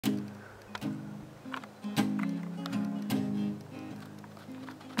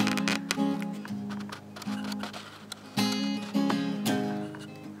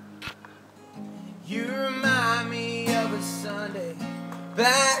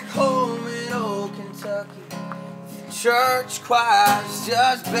back home in old Kentucky, the church choir's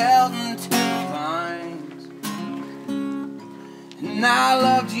just belting to the vines. And I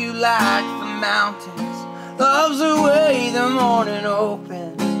loved you like the mountains loves the way the morning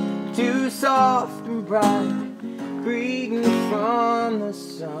opens, too soft and bright, greeting from the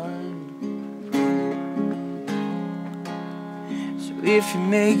sun. So if you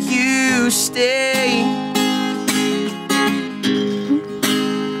make you stay,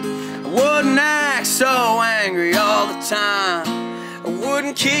 I wouldn't act so angry all the time. I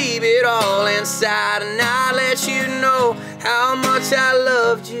wouldn't keep it all inside, and I'd let you know how much I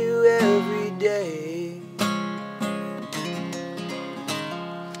loved you every day.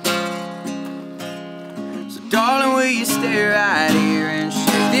 So darling, will you stay right here and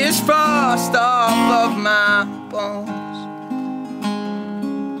shake this frost off of my bones?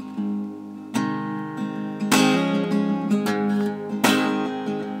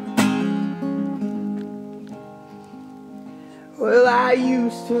 Well, I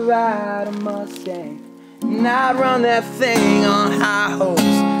used to ride a Mustang, and I'd run that thing on high hopes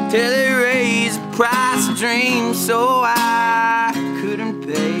till it raised the price of dreams so I couldn't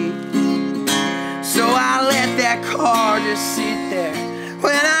pay. So I let that car just sit there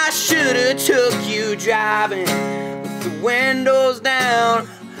when I should've took you driving with the windows down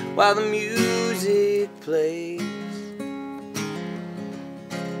while the music plays.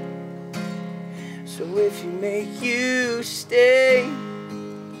 So if you make you stay,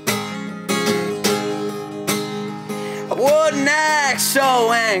 I wouldn't act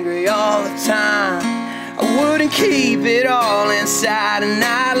so angry all the time. I wouldn't keep it all inside, and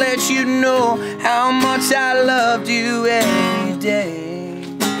I'd let you know how much I loved you every day.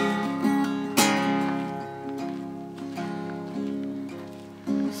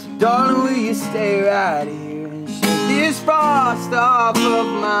 So darling, will you stay right here and shake this frost off of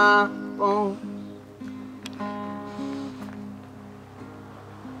my bones?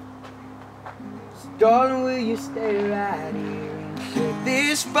 Darling, will you stay right here and shake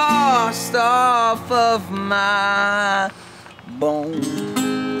this frost off of my bones?